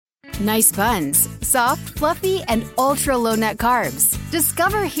Nice buns, soft, fluffy, and ultra-low net carbs.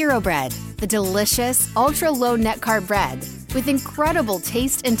 Discover Hero Bread, the delicious, ultra-low net carb bread with incredible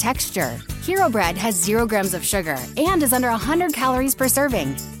taste and texture. Hero Bread has 0 grams of sugar and is under 100 calories per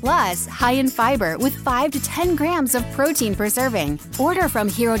serving. Plus, high in fiber with 5 to 10 grams of protein per serving. Order from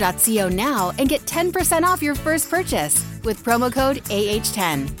hero.co now and get 10% off your first purchase with promo code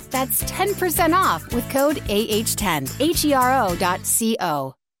AH10. That's 10% off with code AH10.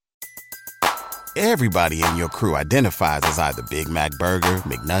 HERO.co. Everybody in your crew identifies as either Big Mac Burger,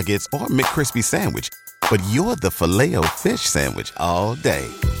 McNuggets, or McCrispy Sandwich. But you're the Filet-O-Fish Sandwich all day.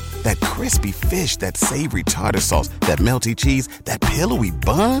 That crispy fish, that savory tartar sauce, that melty cheese, that pillowy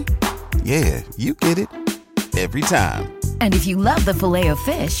bun. Yeah, you get it. Every time. And if you love the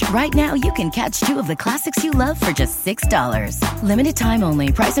Filet-O-Fish, right now you can catch 2 of the classics you love for just $6. Limited time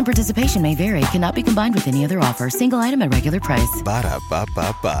only. Price and participation may vary. Cannot be combined with any other offer. Single item at regular price.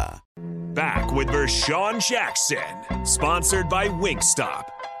 Ba-da-ba-ba-ba. Back with Vershawn Jackson, sponsored by Wingstop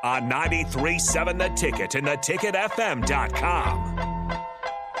on 93.7 The Ticket and theticketfm.com.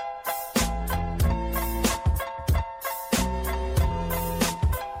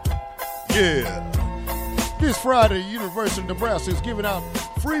 Yeah. This Friday, University of Nebraska is giving out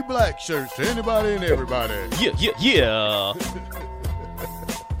free black shirts to anybody and everybody. Yeah.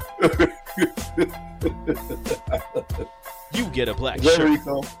 You get a black shirt.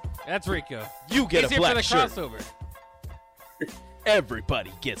 Rico? That's Rico. You get He's a black here for the shirt. crossover.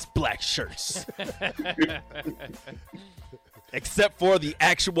 Everybody gets black shirts. Except for the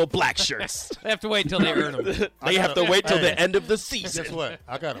actual black shirts. They have to wait until they earn them. They have to wait till the end of the season. Guess what?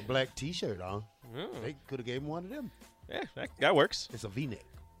 I got a black T-shirt on. They could have gave him one of them. Yeah, that works. It's a V-neck.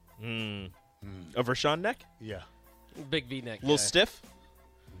 A Vershawn neck? Yeah. Big V-neck. A little stiff?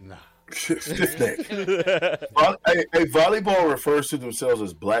 Nah. Stiff neck. Hey, volleyball refers to themselves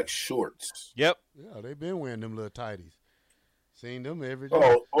as black shorts. Yep. Yeah, they've been wearing them little tighties. Seen them every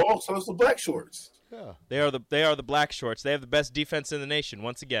day. Oh, so it's the black shorts. Yeah. They are the black shorts. They have the best defense in the nation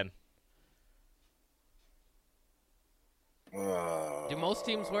once again. Do most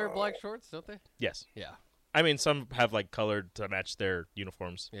teams wear black shorts, don't they? Yes. Yeah. I mean, some have like colored to match their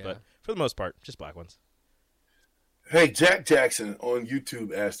uniforms, but for the most part, just black ones. Hey, Jack Jackson on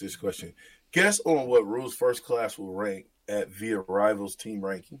YouTube asked this question. Guess on what Rhule's first class will rank at via Rivals team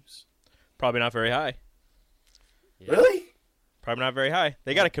rankings? Probably not very high. Yeah. Really? Probably not very high.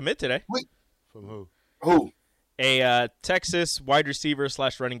 They got to commit today. Wait. From who? Who? A Texas wide receiver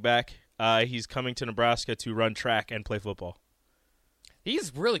 / running back. He's coming to Nebraska to run track and play football.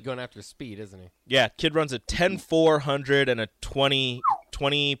 He's really going after speed, isn't he? Yeah, kid runs a 10.400 and a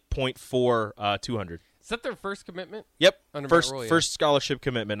 20.4 200. Is that their first commitment? Yep, Under first Matt Rhule, first scholarship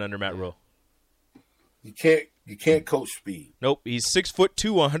commitment under Matt Rhule. You can't coach speed. Nope, he's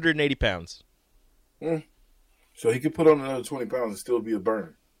 6'2", 180 pounds. So he could put on another 20 pounds and still be a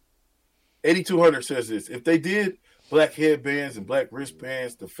burner. 8200 says this. If they did black headbands and black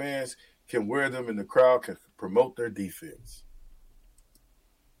wristbands, the fans can wear them and the crowd can promote their defense.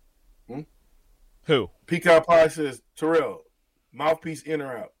 Who? Peacock Pie says, Terrell, mouthpiece in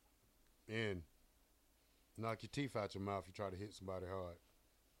or out? In. Knock your teeth out your mouth if you try to hit somebody hard.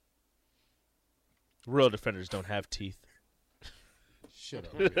 Real defenders don't have teeth. Shut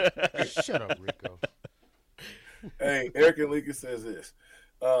up, Rico. Shut up, Rico. Hey, Eric and Lincoln says this.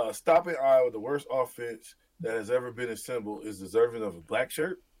 Stopping Iowa, the worst offense that has ever been assembled, is deserving of a black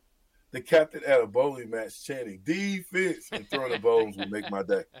shirt. The captain at a bowling match chanting, defense, and throwing the bones will make my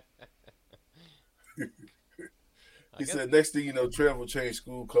day. He said, next thing you know, Trev will change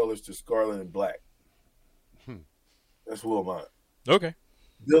school colors to scarlet and black. That's Will mine. Okay.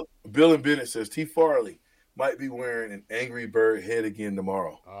 Bill and Bennett says, T. Farley might be wearing an Angry Bird head again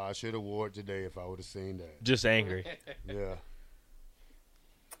tomorrow. I should have wore it today if I would have seen that. Just angry. Yeah.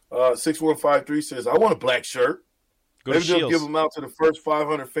 6153 says, I want a black shirt. Go Maybe to they'll Shields. give them out to the first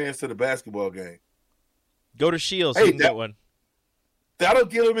 500 fans to the basketball game. Go to Shields. Hey, you can get one. That'll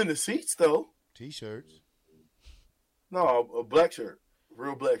get them in the seats, though. T-shirts. No, a black shirt.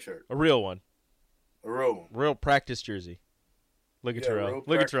 Real black shirt. A real one. A real one. Real practice jersey. Look at Terrell. real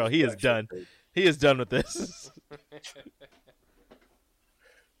Look at Terrell. He is practice done. black shirt. He is done with this.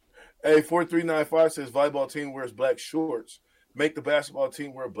 Hey, 4395 says volleyball team wears black shorts. Make the basketball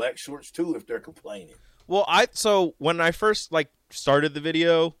team wear black shorts too if they're complaining. Well, so when I first started the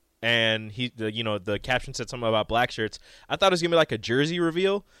video and the caption said something about black shirts, I thought it was gonna be like a jersey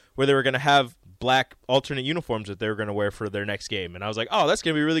reveal where they were gonna have black alternate uniforms that they were gonna wear for their next game, and I was like, oh, that's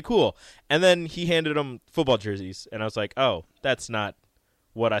gonna be really cool. And then he handed them football jerseys, and I was like, oh, that's not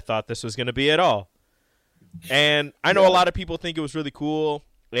what I thought this was gonna be at all. And I know a lot of people think it was really cool.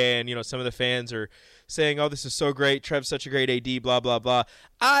 And, some of the fans are saying, oh, this is so great. Trev's such a great AD, blah, blah, blah.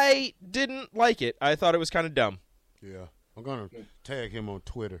 I didn't like it. I thought it was kind of dumb. Yeah. I'm going to tag him on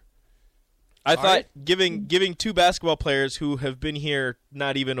Twitter. I thought giving two basketball players who have been here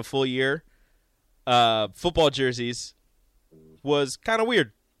not even a full year football jerseys was kind of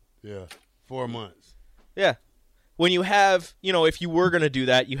weird. Yeah. 4 months. Yeah. When you have, if you were going to do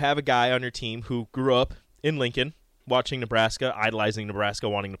that, you have a guy on your team who grew up in Lincoln, watching Nebraska, idolizing Nebraska,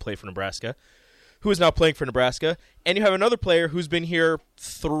 wanting to play for Nebraska, who is now playing for Nebraska, and you have another player who's been here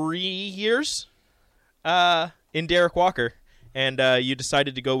 3 years in Derek Walker, and you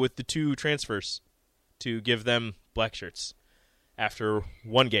decided to go with the two transfers to give them black shirts after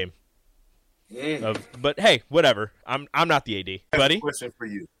one game. But hey, whatever. I'm not the AD, buddy. Question for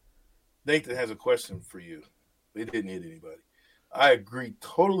you. Nathan has a question for you. They didn't hit anybody. I agree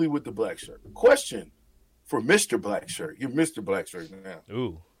totally with the black shirt. Question for Mr. Black Shirt. You're Mr. Black Shirt now.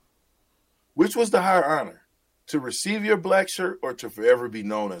 Ooh. Which was the higher honor? To receive your black shirt or to forever be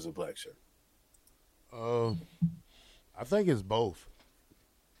known as a black shirt? I think it's both.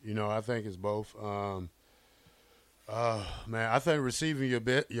 I think it's both. Man, I think receiving your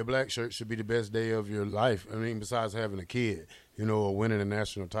black shirt should be the best day of your life. I mean, besides having a kid, or winning a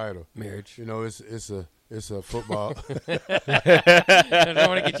national title. Marriage. It's a football. I don't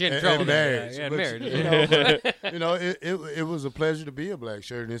want to get you in trouble. Marriage. Yeah, But, marriage. it was a pleasure to be a black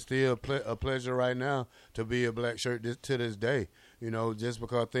shirt, and it's still a pleasure right now to be a black shirt to this day. Just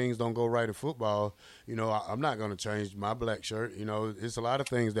because things don't go right in football, I'm not going to change my black shirt. It's a lot of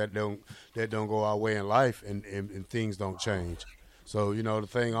things that don't go our way in life, and things don't change. So, the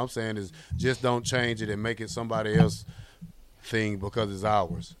thing I'm saying is just don't change it and make it somebody else's thing because it's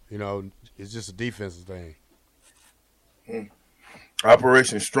ours. It's just a defensive thing.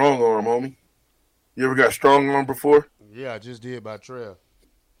 Operation Strong Arm, homie. You ever got strong arm before? Yeah, I just did by Trev.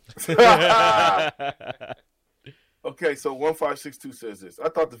 Okay, so 1562 says this. I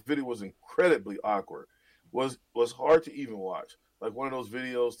thought the video was incredibly awkward. Was hard to even watch. Like one of those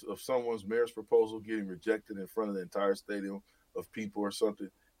videos of someone's marriage proposal getting rejected in front of the entire stadium of people or something.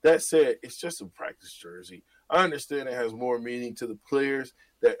 That said, it's just a practice jersey. I understand it has more meaning to the players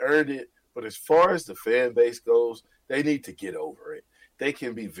that earned it, but as far as the fan base goes, they need to get over it. They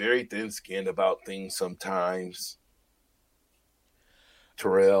can be very thin-skinned about things sometimes.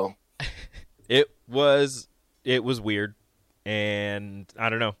 Terrell. It was weird, and I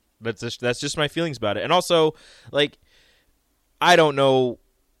don't know. That's just my feelings about it. And also, I don't know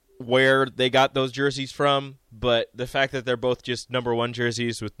where they got those jerseys from, but the fact that they're both just number one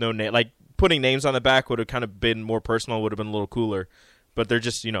jerseys with no name, putting names on the back would have kind of been more personal, would have been a little cooler. But they're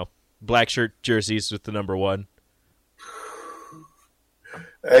just, black shirt jerseys with the number one.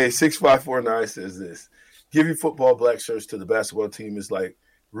 Hey, 6549 says this. Giving football black shirts to the basketball team is like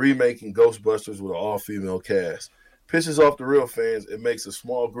remaking Ghostbusters with an all-female cast. Pisses off the real fans and makes a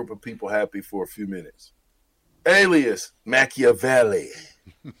small group of people happy for a few minutes. Alias Machiavelli.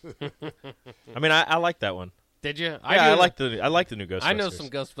 I mean, I like that one. Did you? Yeah, I like the new Ghostbusters. I know some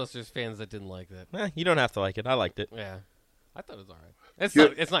Ghostbusters fans that didn't like that. You don't have to like it. I liked it. Yeah, I thought it was all right.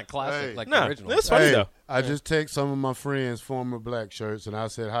 It's not classic like no, the original. it's funny though. I just text some of my friends former black shirts, and I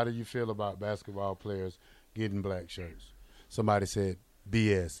said, "How do you feel about basketball players getting black shirts?" Somebody said,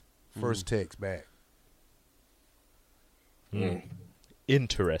 "BS." First text back.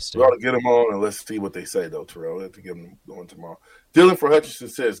 Interesting. We ought to get them on and let's see what they say, though, Terrell. We have to get them going tomorrow. Dylan for Hutchinson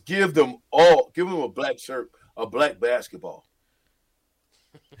says, give them a black shirt, a black basketball.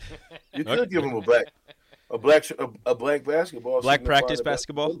 You could give them a black basketball. Black practice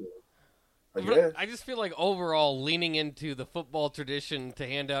basketball? I just feel like overall leaning into the football tradition to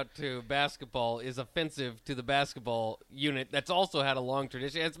hand out to basketball is offensive to the basketball unit that's also had a long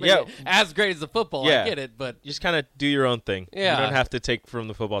tradition. It's maybe as great as the football. Yeah. I get it, but just kind of do your own thing. Yeah. You don't have to take from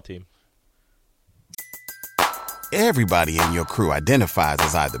the football team. Everybody in your crew identifies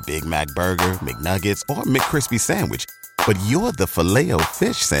as either Big Mac Burger, McNuggets, or McCrispy Sandwich. But you're the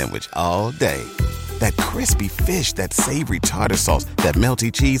Filet-O-Fish Sandwich all day. That crispy fish, that savory tartar sauce, that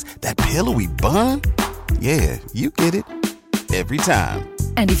melty cheese, that pillowy bun. Yeah, you get it. Every time.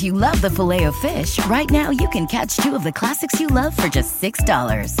 And if you love the Filet-O-Fish, right now you can catch two of the classics you love for just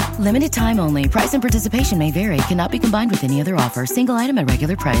 $6. Limited time only. Price and participation may vary. Cannot be combined with any other offer. Single item at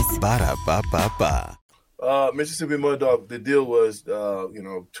regular price. Ba-da-ba-ba-ba. Mississippi Mud Dog, the deal was,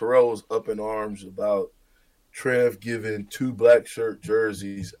 Terrell was up in arms about Trev giving two black shirt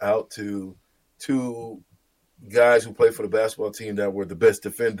jerseys out to two guys who play for the basketball team that were the best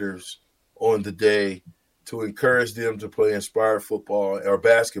defenders on the day to encourage them to play inspired football or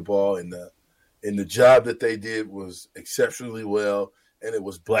basketball. And the job that they did was exceptionally well. and it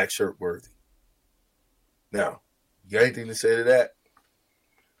was black shirt worthy. Now, you got anything to say to that?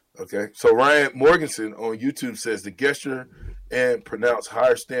 Okay, so Ryan Morganson on YouTube says the gesture and pronounced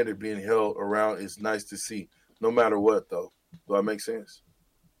higher standard being held around is nice to see, no matter what, though. Do I make sense?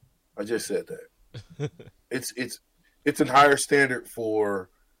 I just said that. It's a higher standard for,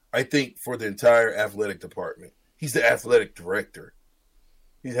 I think, for the entire athletic department. He's the athletic director.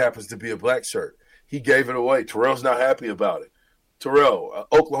 He happens to be a black shirt. He gave it away. Terrell's not happy about it. Terrell,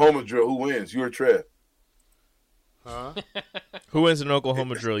 Oklahoma drill, who wins? You or Trev? Huh? Who wins an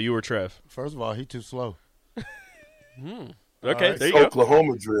Oklahoma drill? You or Trev? First of all, he too slow. Okay, right. there you go.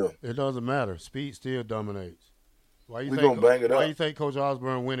 Oklahoma drill. It doesn't matter. Speed still dominates. Why you We think? gonna bang it why up. you think Coach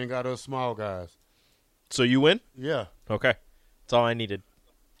Osborne went and got us small guys? So you win? Yeah. Okay. That's all I needed.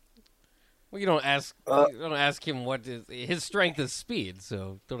 Well, you don't ask him what his strength is speed.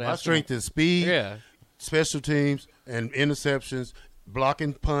 So don't ask. My strength is speed. Yeah. Special teams and interceptions,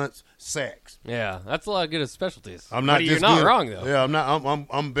 blocking punts, sacks. Yeah, that's a lot of good at specialties. I'm not. You're just not good. wrong though. Yeah, I'm not.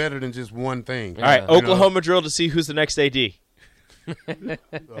 I'm better than just one thing. All right, Yeah. Oklahoma drill to see who's the next AD.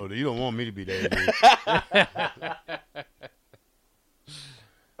 Oh, you don't want me to be that.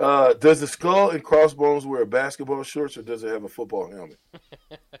 Does the skull and crossbones wear basketball shorts, or does it have a football helmet?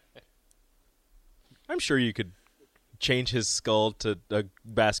 I'm sure you could change his skull to a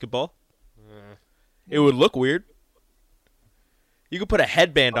basketball. It would look weird. You could put a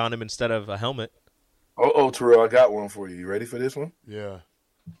headband on him instead of a helmet. Terrell, I got one for you. You ready for this one? Yeah.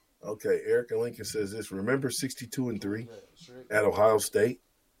 Okay, Eric and Lincoln says this. Remember 62-3 at Ohio State?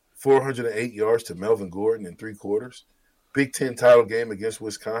 408 yards to Melvin Gordon in 3 quarters. Big Ten title game against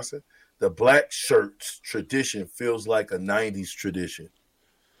Wisconsin. The black shirts tradition feels like a 90s tradition.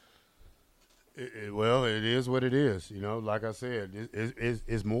 Well, it is what it is. You know, like I said,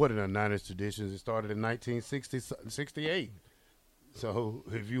 it's more than a 90s tradition. It started in 1968. So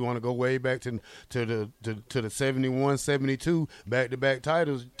if you want to go way back to the 71, 72 back-to-back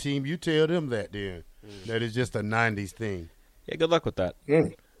titles, team, you tell them that then. That is just a 90s thing. Yeah, good luck with that.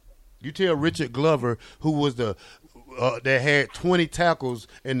 You tell Richard Glover, who was that had 20 tackles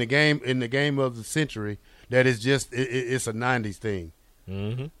in the game of the century, that is just it's a 90s thing.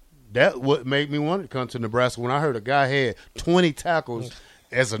 Mm-hmm. That what made me want to come to Nebraska when I heard a guy had 20 tackles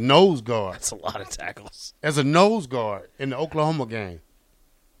as a nose guard. That's a lot of tackles. As a nose guard in the Oklahoma game.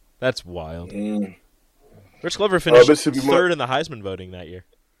 That's wild. Rich Glover finished third in the Heisman voting that year.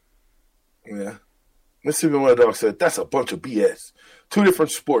 Yeah. Mississippi Mud Dog said, that's a bunch of BS. 2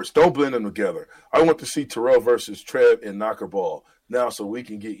 different sports. Don't blend them together. I want to see Terrell versus Trev in Knocker Ball now so we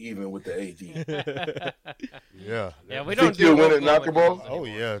can get even with the AD. Yeah. Yeah, we don't Think you'll do win at Knocker Ball? Oh,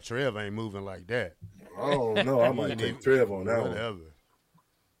 yeah. Trev ain't moving like that. Oh, no. I might take Trev on that one. Whatever.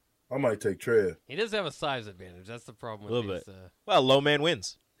 I might take Trev. He does have a size advantage. That's the problem with A little these. bit. Well, low man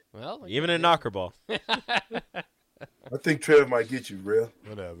wins. Well, Even in Knocker Ball. I think Trev might get you, real.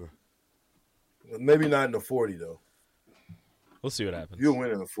 Whatever. Maybe not in the 40, though. We'll see what happens. You'll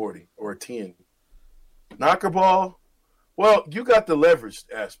win in a 40 or a 10. Knocker Ball, well, you got the leverage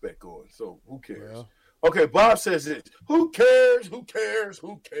aspect going, so who cares? Well. Okay, Bob says this. Who cares? Who cares?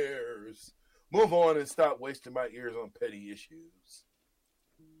 Who cares? Move on and stop wasting my ears on petty issues.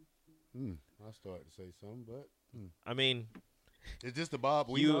 I started to say something, but I mean, is this the Bob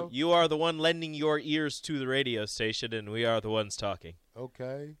we you know? you are the one lending your ears to the radio station, and we are the ones talking.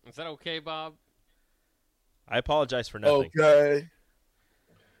 Okay. is that okay, Bob? I apologize for nothing.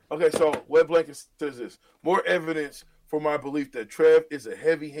 Okay, so Web Blanket says this. More evidence for my belief that Trev is a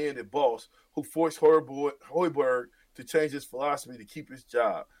heavy-handed boss who forced Hoiberg to change his philosophy to keep his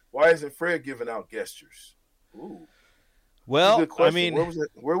job. Why isn't Fred giving out gestures? Ooh. Well, Good question. I mean,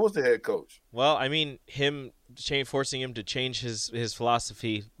 where was the head coach? Well, I mean, forcing him to change his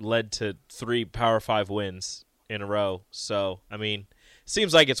philosophy led to 3 Power 5 wins in a row. So, I mean,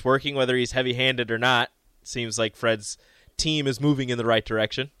 seems like it's working whether he's heavy-handed or not. Seems like Fred's team is moving in the right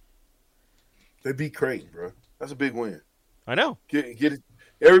direction. They beat Creighton, bro. That's a big win. I know. Get it.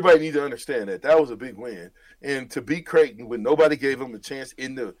 Everybody needs to understand that was a big win, and to beat Creighton when nobody gave them a chance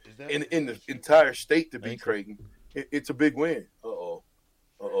in the entire state to beat Creighton, it's a big win. Terrell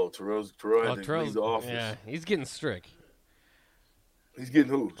had to leave the office. Yeah, he's getting strict. He's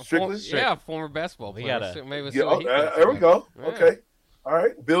getting who? Strictly? Yeah, former basketball player. There we go. Yeah. Okay. All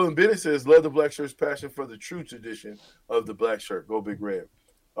right. Bill and Bennett says, love the black shirt's passion for the true tradition of the black shirt. Go Big Red.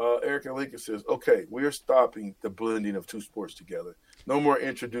 Eric and Lincoln says, okay, we are stopping the blending of 2 sports together. No more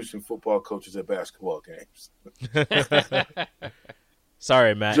introducing football coaches at basketball games.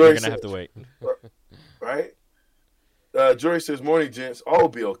 Sorry, Matt. Joy you're going to says, have to wait. Right? Jory says, morning, gents. All will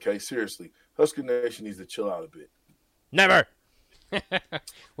be okay. Seriously. Husker Nation needs to chill out a bit. Never.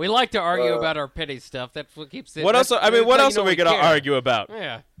 We like to argue about our petty stuff. That's what keeps it. What else? I mean, what else are we going to argue about?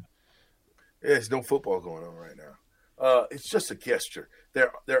 Yeah. There's no football going on right now. It's just a gesture.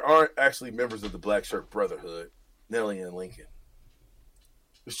 There aren't actually members of the Black Shirt Brotherhood, Nelly and Lincoln.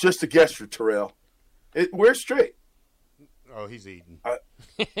 It's just a gesture, Terrell. We're strict. Oh, he's eating.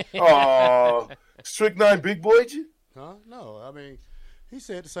 Strychnine big boyed you? Huh? No, I mean, he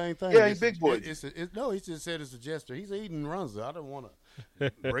said the same thing. Yeah, he big boyed you. No, he just said it's a gesture. He's eating Runza. I don't want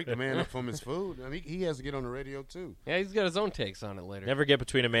to break the man up from his food. I mean, he has to get on the radio, too. Yeah, he's got his own takes on it later. Never get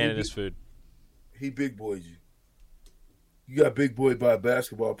between a man and his food. He big boyed you. You got big boyed by a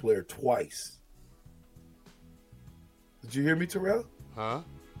basketball player twice. Did you hear me, Terrell? Huh?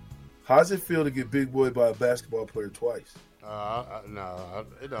 How does it feel to get big boyed by a basketball player twice? No,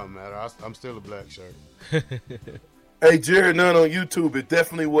 it don't matter. I'm still a black shirt. Hey, Jared Nunn on YouTube, it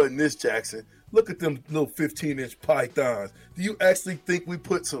definitely wasn't this, Jackson. Look at them little 15-inch pythons. Do you actually think we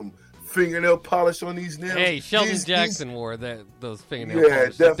put some fingernail polish on these nails? Hey, Sheldon Jackson wore those fingernail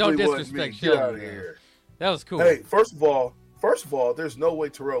polish. Definitely Don't disrespect Sheldon. Get out of here. That was cool. Hey, first of all, there's no way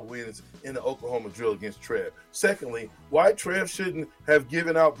Terrell wins in the Oklahoma drill against Trev. Secondly, why Trev shouldn't have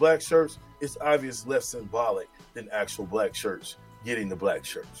given out black shirts is obviously less symbolic than actual black shirts getting the black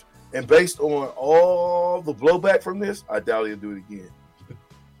shirts. And based on all the blowback from this, I doubt he'll do it again.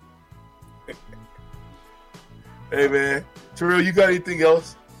 Hey, man. Terrell, you got anything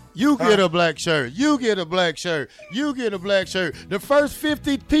else? You get a black shirt. You get a black shirt. You get a black shirt. The first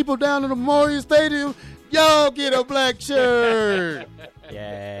 50 people down in the Memorial Stadium, y'all get a black shirt.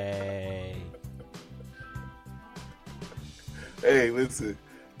 Yay. Hey, listen.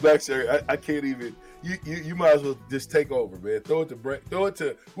 Black shirt, I can't even. You might as well just take over, man. Throw it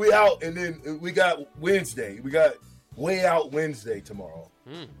to we out, and then we got Wednesday. We got way out Wednesday tomorrow.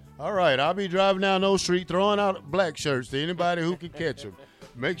 All right, I'll be driving down those streets throwing out black shirts to anybody who can catch them.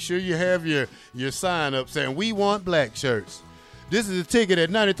 Make sure you have your sign up saying, we want black shirts. This is the ticket at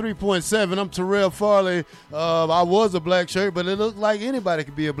 93.7. I'm Terrell Farley. I was a black shirt, but it looks like anybody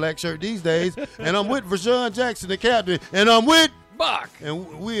could be a black shirt these days. And I'm with Rashawn Jackson, the captain, and I'm with Bach.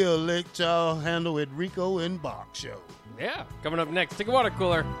 And we'll let y'all handle it, Rico and Bach show. Yeah, coming up next. Take a water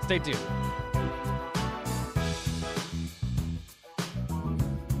cooler. Stay tuned.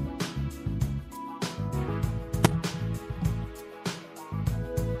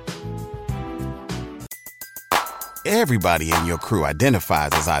 Everybody in your crew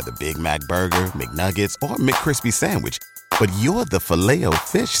identifies as either Big Mac Burger, McNuggets, or McCrispy Sandwich. But you're the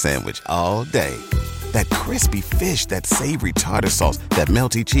Filet-O-Fish Sandwich all day. That crispy fish, that savory tartar sauce, that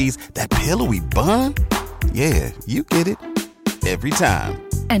melty cheese, that pillowy bun. Yeah, you get it. Every time.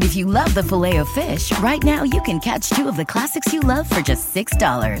 And if you love the Filet-O-Fish, right now you can catch two of the classics you love for just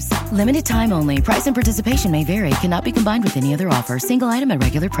 $6. Limited time only. Price and participation may vary. Cannot be combined with any other offer. Single item at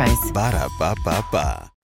regular price. Ba-da-ba-ba-ba.